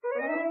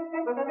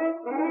Boys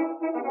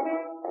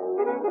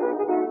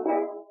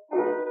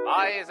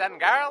and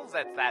girls,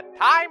 it's that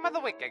time of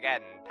the week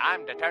again.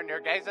 Time to turn your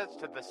gazes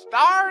to the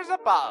stars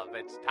above.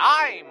 It's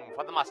time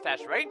for the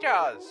Mustache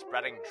Rangers,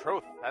 spreading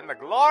truth and the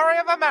glory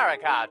of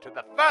America to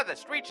the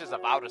furthest reaches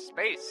of outer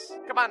space.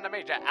 Commander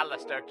Major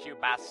Alistair Q.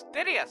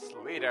 Bastidius,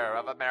 leader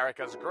of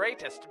America's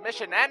greatest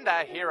mission and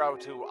a hero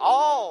to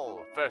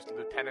all. First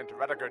Lieutenant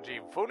Rediger G.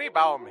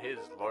 Funibaum, his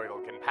loyal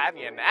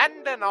companion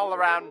and an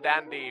all-around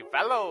dandy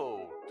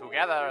fellow.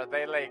 Together,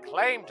 they lay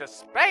claim to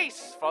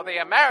space for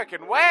the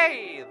American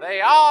way. They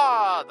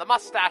are the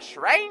Mustache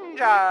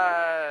Rangers.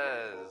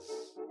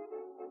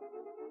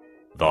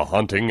 The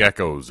haunting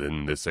echoes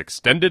in this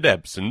extended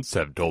absence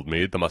have told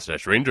me the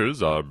Mustache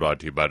Rangers are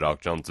brought to you by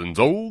Doc Johnson's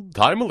Old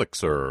Time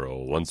Elixir.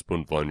 1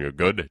 spoonful and you're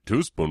good,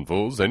 2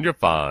 spoonfuls and you're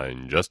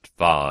fine, just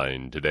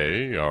fine.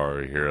 Today,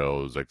 our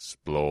heroes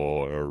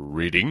explore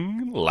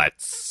reading.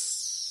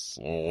 Let's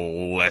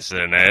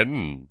listen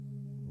in.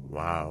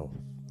 Wow,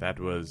 that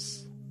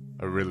was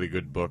a really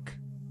good book.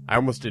 I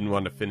almost didn't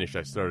want to finish.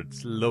 I started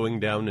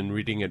slowing down and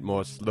reading it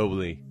more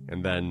slowly.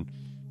 And then,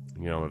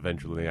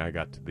 eventually I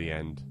got to the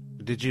end.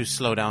 Did you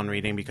slow down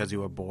reading because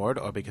you were bored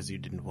or because you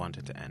didn't want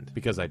it to end?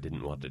 Because I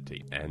didn't want it to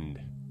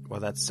end. Well,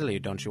 that's silly.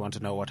 Don't you want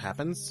to know what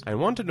happens? I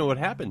want to know what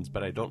happens,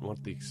 but I don't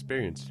want the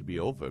experience to be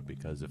over,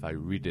 because if I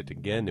read it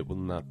again, it will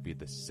not be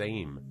the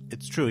same.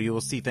 It's true. You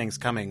will see things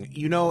coming.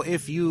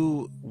 If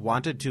you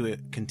wanted to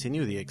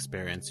continue the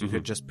experience, you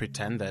could just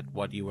pretend that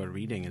what you were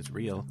reading is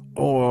real.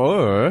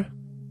 Or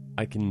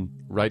I can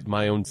write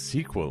my own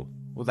sequel.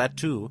 Well, that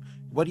too.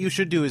 What you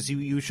should do is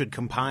you should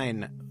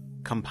combine.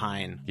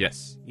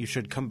 Yes. You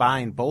should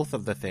combine both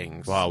of the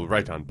things. Well, I'll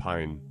write on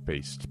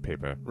pine-based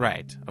paper.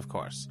 Right, of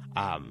course.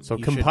 So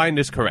combine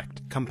is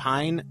correct.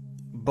 Combine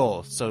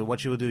both. So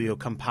what you will do, you'll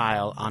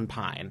compile on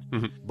Pine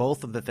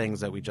both of the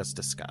things that we just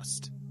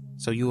discussed.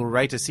 So you will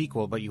write a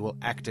sequel, but you will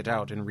act it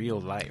out in real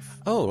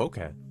life. Oh,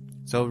 okay.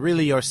 So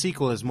really your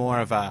sequel is more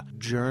of a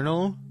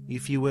journal,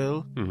 if you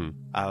will,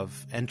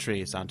 of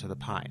entries onto the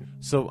Pine.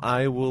 So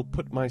I will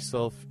put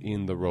myself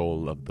in the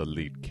role of the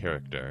lead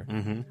character,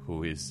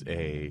 who is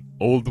a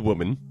old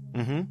woman,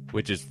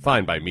 which is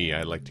fine by me.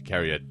 I like to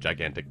carry a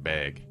gigantic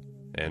bag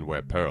and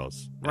wear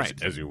pearls, right?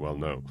 As you well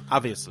know.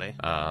 Obviously.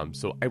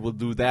 So I will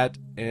do that,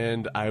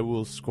 and I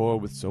will score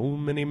with so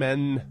many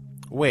men.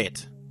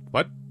 Wait.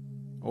 What?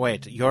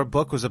 Wait, your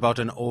book was about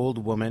an old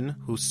woman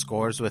who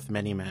scores with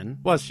many men?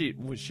 Well, she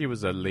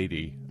was a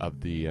lady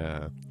of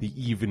the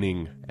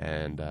evening,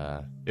 and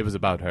it was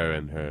about her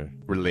and her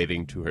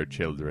relating to her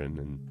children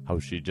and how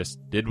she just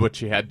did what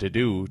she had to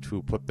do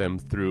to put them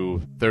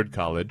through third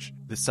college.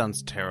 This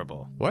sounds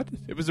terrible. What?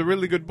 It was a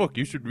really good book.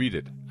 You should read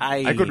it.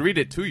 I could read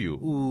it to you.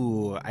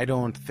 Ooh, I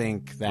don't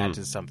think that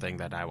is something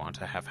that I want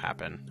to have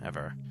happen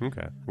ever.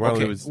 Okay.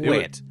 Well,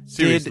 okay,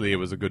 seriously, it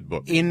was a good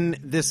book. In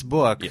this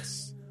book...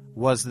 Yes.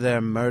 Was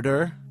there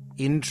murder,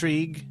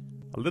 intrigue?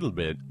 A little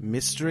bit.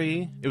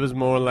 Mystery? It was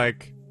more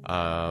like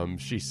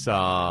she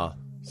saw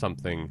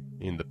something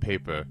in the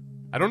paper.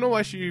 I don't know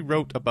why she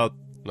wrote about,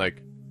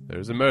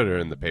 there's a murder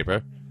in the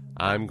paper.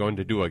 I'm going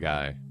to do a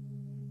guy.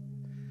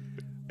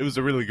 It was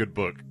a really good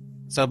book.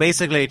 So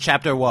basically,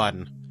 chapter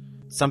 1,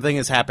 something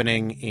is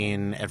happening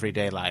in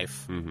everyday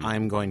life.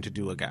 I'm going to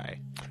do a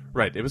guy.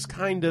 Right. It was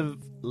kind of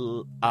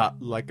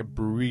like a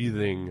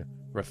breathing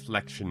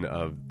reflection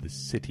of the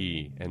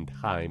city and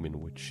time in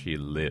which she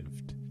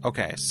lived.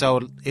 Okay, so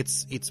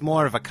it's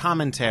more of a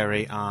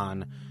commentary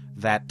on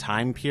that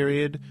time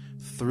period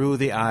through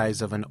the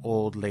eyes of an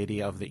old lady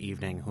of the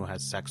evening who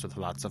has sex with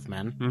lots of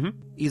men.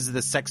 Is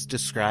the sex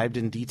described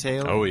in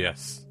detail? Oh,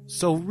 yes.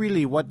 So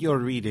really what you're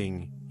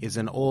reading is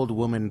an old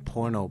woman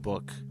porno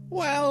book.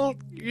 Well,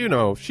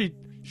 she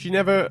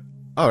never...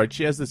 Alright,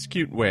 she has this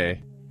cute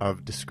way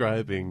of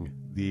describing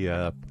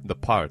the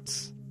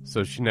parts.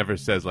 So she never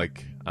says,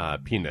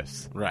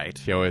 penis. Right.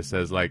 She always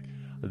says,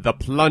 the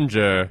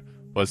plunger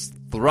was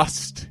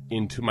thrust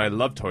into my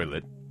love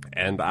toilet,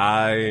 and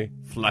I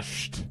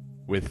flushed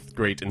with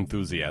great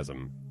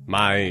enthusiasm.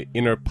 My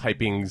inner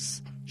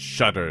pipings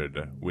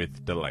shuddered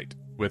with delight,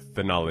 with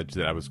the knowledge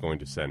that I was going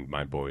to send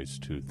my boys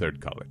to third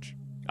college.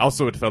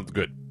 Also, it felt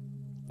good.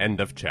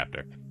 End of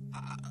chapter.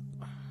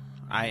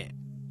 I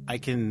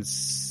can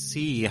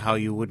see how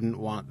you wouldn't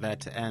want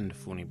that to end,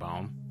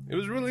 Funibaum. It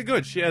was really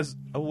good. She has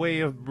a way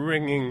of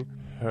bringing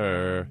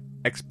her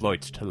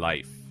exploits to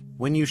life.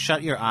 When you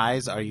shut your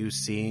eyes, are you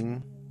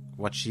seeing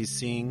what she's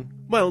seeing?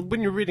 Well,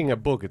 when you're reading a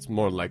book, it's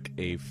more like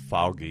a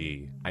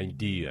foggy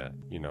idea.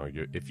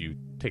 If you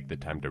take the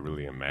time to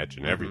really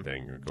imagine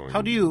everything, you're going...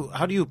 How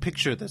do you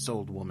picture this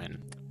old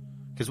woman?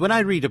 Because when I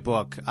read a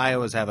book, I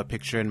always have a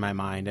picture in my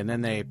mind, and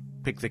then they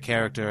pick the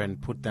character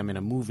and put them in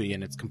a movie,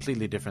 and it's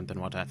completely different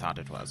than what I thought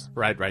it was.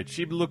 Right.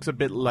 She looks a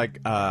bit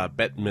like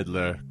Bette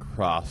Midler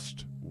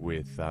crossed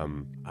with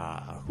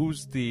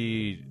who's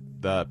the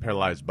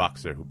paralyzed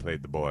boxer who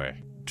played the boy?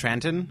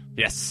 Tranton?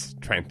 Yes,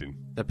 Tranton.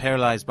 The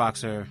paralyzed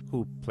boxer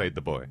who played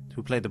the boy.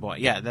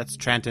 Yeah, that's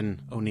Tranton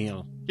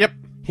O'Neill. Yep,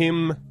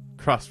 him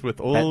crossed with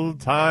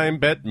old-time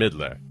Bette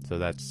Midler. So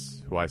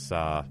that's who I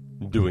saw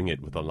doing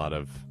it with a lot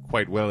of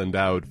quite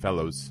well-endowed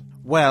fellows.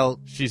 Well,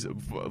 She's,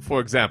 for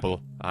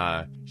example,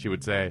 she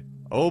would say,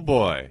 "Oh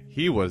boy,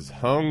 he was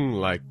hung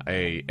like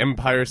a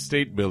Empire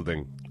State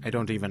Building." I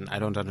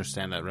don't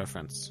understand that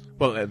reference.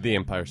 Well, the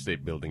Empire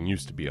State Building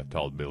used to be a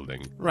tall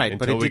building, Right,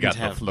 but until it we didn't got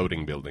have the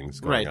floating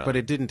buildings going Right, on. but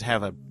it didn't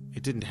have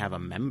a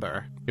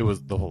member. It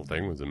was the whole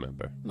thing was a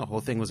member. The whole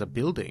thing was a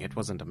building. It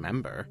wasn't a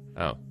member.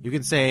 Oh, You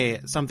could say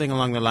something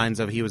along the lines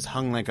of he was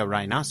hung like a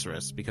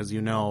rhinoceros because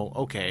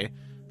okay,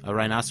 a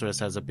rhinoceros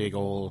has a big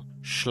old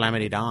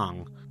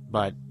schlamity-dong,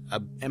 but a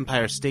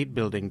Empire State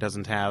Building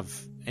doesn't have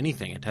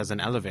anything. It has an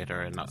elevator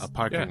and a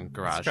parking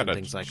garage it's got and a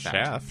things like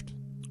shaft. that.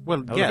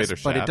 Well, Elevator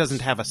yes, but it shafts.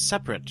 doesn't have a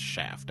separate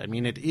shaft. I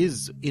mean, it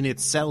is in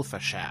itself a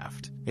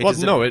shaft. It Well,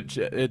 is a- no,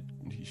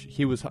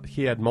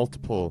 he had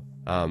multiple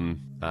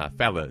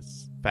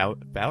phalluses.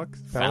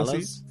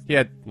 Phallus? He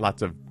had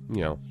lots of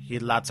He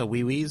had lots of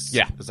wee-wees?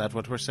 Yeah. Is that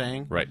what we're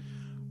saying? right.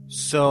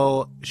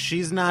 So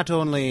she's not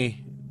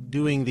only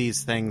doing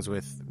these things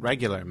with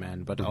regular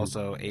men, but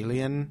also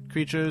alien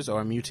creatures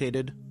or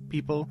mutated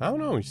people. I don't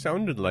know. He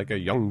sounded like a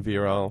young,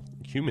 virile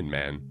human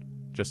man,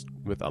 just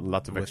with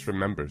lots of extra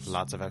members.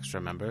 Lots of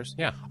extra members.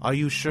 Yeah. Are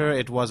you sure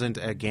it wasn't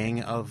a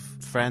gang of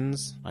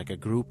friends? Like a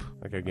group?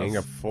 Like a gang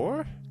of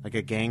four? Like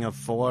a gang of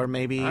four,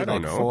 maybe? I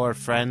don't know. 4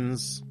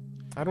 friends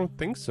I don't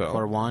think so.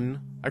 or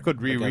one? I could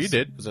I guess reread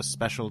it. It was a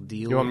special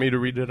deal. You want me to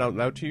read it out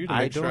loud to you to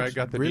I make don't sure I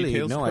got the really.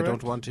 details No, correct? I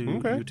don't want to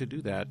Okay. you to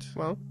do that.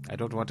 Well, I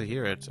don't want to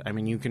hear it. I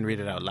mean, you can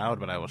read it out loud,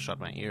 but I will shut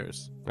my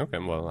ears. okay.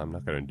 Well, I'm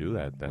not going to do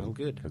that then. Oh,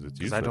 good. Because it's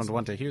Because useless. I don't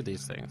want to hear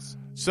these things.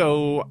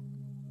 So,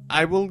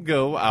 I will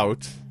go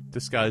out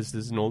disguised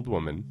as an old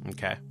woman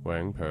Okay.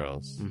 wearing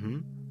pearls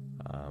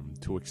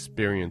to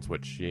experience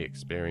what she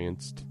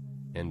experienced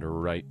and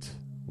write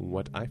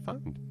what I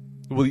find.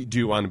 Well, do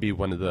you want to be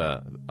one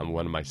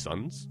of my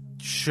sons?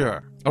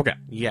 Sure. Okay.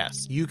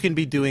 Yes. You can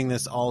be doing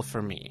this all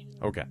for me.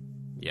 Okay.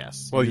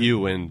 Yes. Well,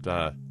 you and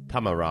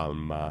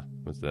Tamaram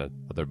was the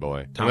other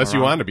boy. Unless you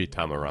Tamaram. want to be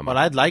Tamaram. But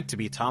I'd like to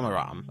be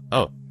Tamaram.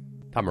 Oh,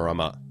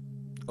 Tamarama.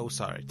 Oh,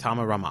 sorry.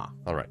 Tamarama.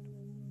 All right.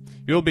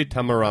 You'll be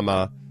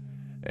Tamarama,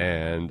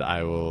 and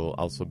I will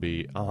also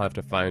be... I'll have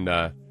to find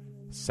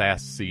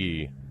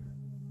Sassy.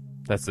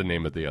 That's the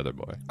name of the other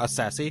boy. A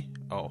sassy?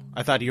 Oh,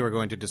 I thought you were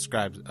going to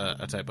describe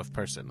a type of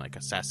person, like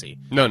a sassy.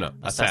 No,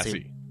 A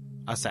Sassy.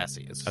 A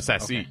sassy is... A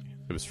Sassy. Okay.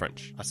 It was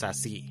French. A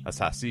sassy. A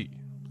Sassy.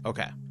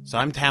 Okay. So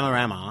I'm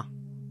Tamarama.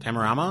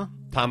 Tamarama?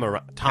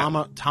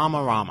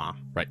 Tamarama.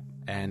 Right.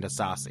 And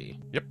Asasi.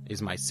 Yep.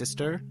 Is my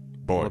sister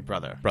Boy. or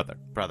brother? Brother.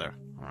 Brother.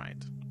 All right.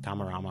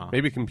 Tamarama.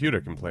 Maybe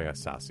computer can play a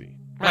Sassy.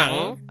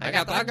 Well, I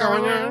got that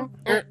going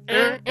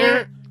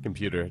on.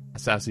 Computer.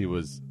 Sassy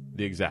was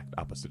the exact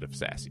opposite of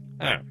sassy.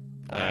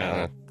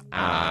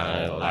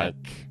 I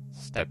like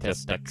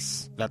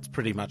statistics. That's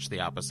pretty much the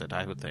opposite,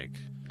 I would think.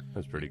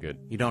 That's pretty good.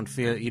 You don't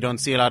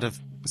see a lot of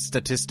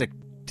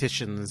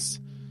statisticians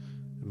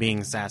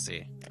being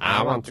sassy.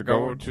 I want to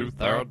go to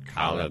third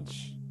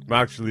college. Well,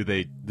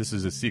 actually, this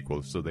is a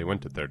sequel, so they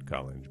went to third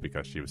college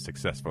because she was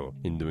successful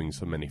in doing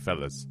so many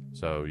fellas.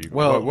 So you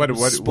Well, what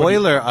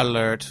spoiler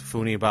alert,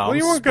 Funibaum. Well,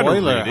 you weren't going to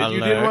Spoiler read it. alert. You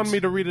didn't want me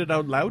to read it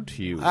out loud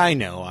to you. I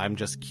know. I'm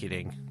just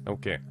kidding.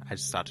 Okay, I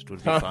just thought it would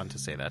be fun to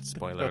say that.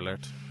 Spoiler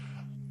alert.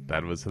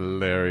 that was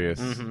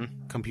hilarious.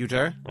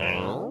 Computer,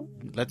 Oh?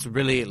 let's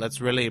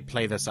really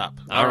play this up.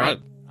 All right.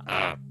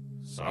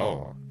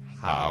 So,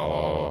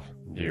 how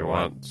do you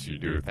want to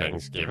do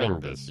Thanksgiving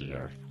this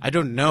year? I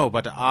don't know,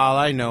 but all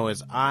I know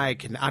is I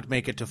cannot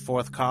make it to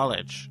fourth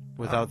college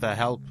without the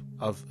help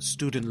of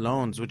student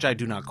loans, which I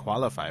do not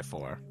qualify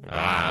for.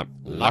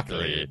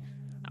 Luckily,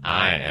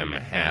 I am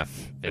half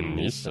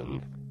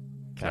Venetian,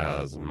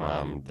 because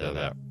Mom did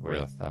it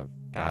with a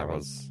guy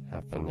was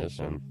half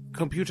Venetian.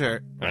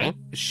 Computer, Right?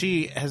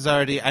 she has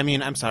already,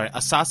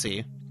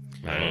 Asasi,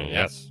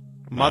 Yes.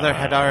 mother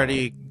had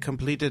already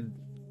completed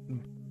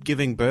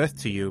giving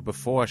birth to you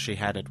before she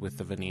had it with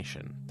the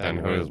Venetian. Then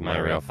who's my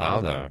real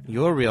father?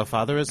 Your real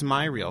father is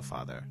my real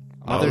father.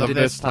 All of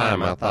this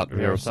time, I thought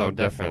we were so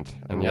different,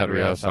 and yet we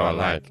are so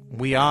alike.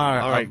 We are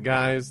All right,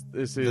 guys,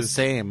 this the is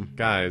same.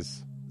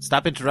 guys.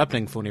 Stop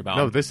interrupting, Funibaum.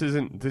 No, this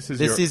isn't. This is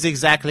This is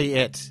exactly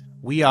it.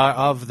 We are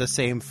of the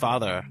same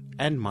father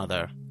and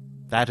mother.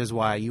 That is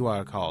why you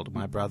are called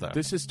my brother.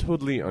 This is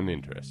totally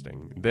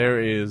uninteresting.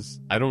 There is.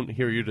 I don't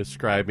hear you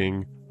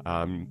describing,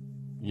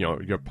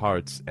 your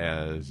parts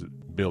as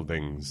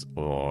buildings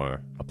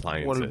or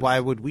appliances. Well, why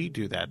would we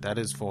do that? That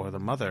is for the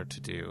mother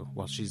to do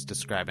while she's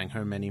describing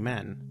her many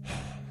men.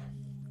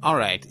 All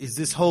right, is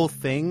this whole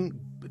thing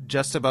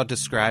just about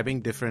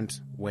describing different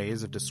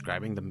ways of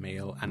describing the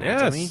male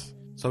anatomy? Yes.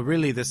 So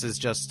really, this is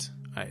just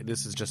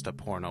a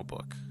porno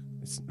book.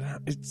 It's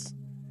not.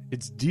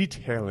 It's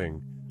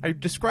detailing. I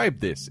described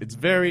this. It's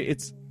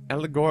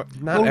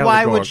allegorical. Not Well,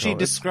 why would allegorical, she it's-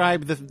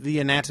 describe the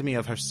anatomy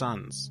of her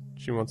sons?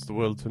 She wants the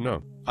world to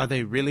know. Are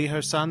they really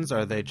her sons, or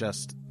are they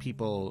just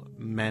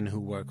men who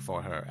work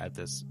for her at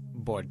this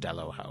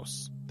bordello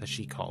house that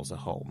she calls a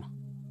home?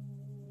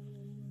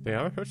 They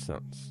are her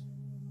sons,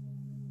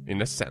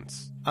 in a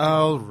sense.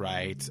 All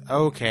right.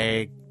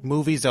 Okay.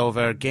 Movie's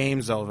over,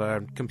 game's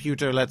over,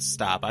 computer, let's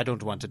stop. I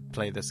don't want to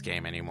play this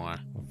game anymore.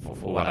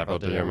 Whatever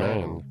do you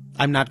mean?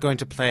 I'm not going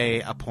to play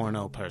a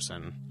porno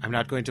person. I'm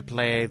not going to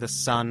play the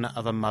son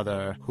of a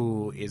mother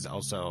who is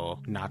also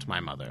not my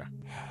mother.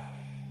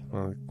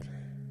 Well,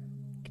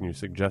 can you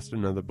suggest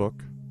another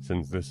book,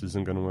 since this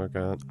isn't going to work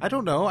out? I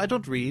don't know. I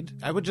don't read.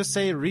 I would just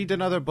say read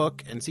another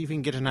book and see if you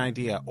can get an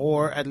idea,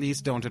 or at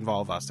least don't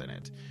involve us in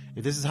it.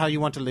 If this is how you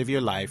want to live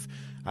your life,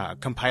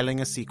 compiling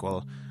a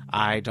sequel,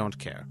 I don't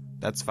care.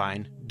 That's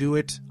fine. Do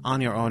it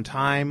on your own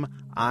time.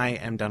 I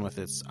am done with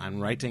this. I'm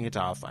writing it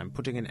off. I'm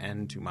putting an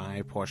end to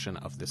my portion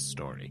of this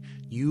story.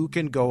 You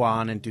can go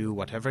on and do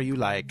whatever you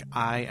like.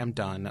 I am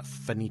done.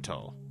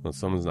 Finito. Well,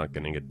 someone's not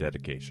getting a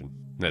dedication.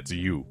 That's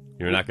you.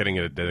 You're not getting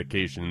a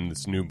dedication in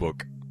this new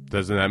book.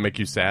 Doesn't that make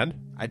you sad?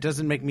 It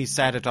doesn't make me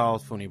sad at all,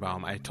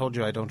 Funibaum. I told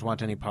you I don't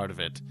want any part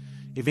of it.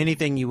 If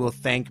anything, you will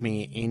thank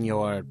me in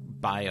your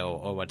bio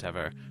or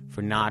whatever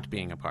for not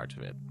being a part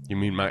of it. You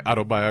mean my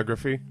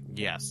autobiography?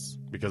 Yes.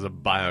 Because a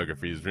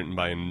biography is written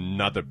by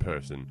another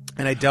person.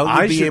 And I doubt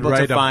you'll be able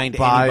to find a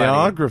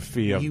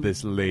biography of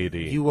this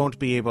lady. You won't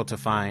be able to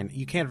find...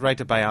 You can't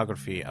write a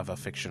biography of a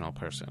fictional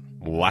person.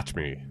 Watch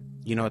me.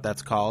 You know what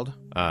that's called?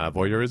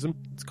 Voyeurism?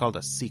 It's called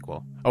a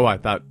sequel. Oh, I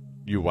thought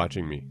you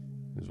watching me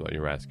is what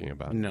you were asking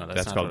about. No,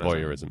 that's not called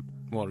voyeurism.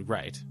 Well,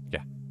 right.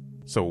 Yeah.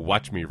 So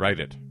watch me write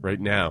it right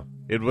now.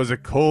 It was a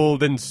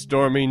cold and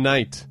stormy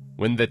night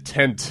when the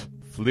tent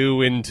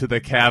flew into the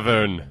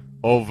cavern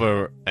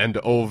over and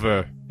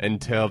over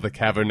until the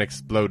cavern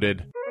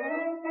exploded.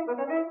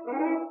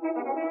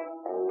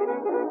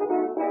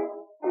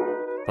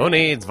 Who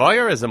needs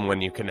voyeurism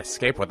when you can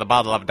escape with a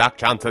bottle of Doc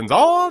Johnson's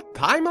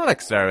all-time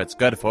elixir? It's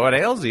good for what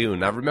ails you.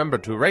 Now remember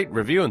to rate,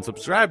 review, and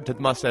subscribe to the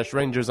Mustache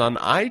Rangers on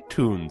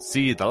iTunes.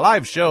 See the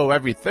live show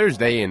every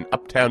Thursday in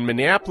Uptown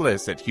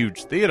Minneapolis at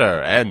Huge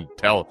Theater, and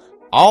tell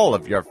all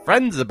of your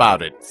friends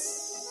about it.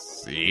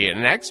 See you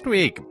next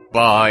week,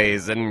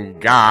 boys and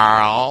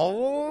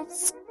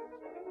girls.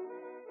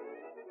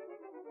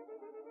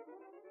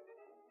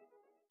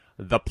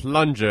 The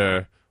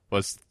plunger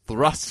was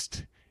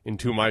thrust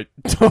into my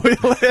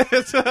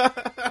toilet.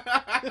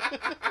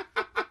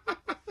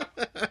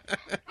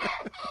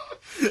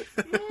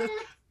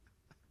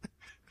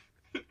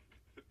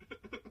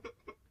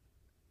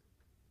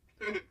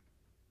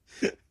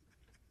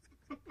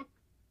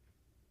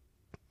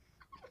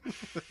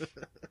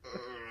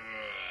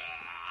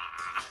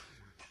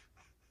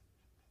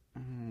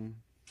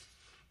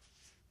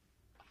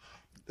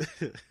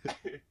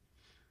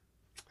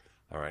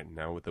 All right,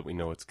 now that we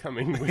know it's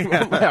coming, we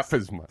won't laugh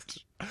as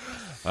much.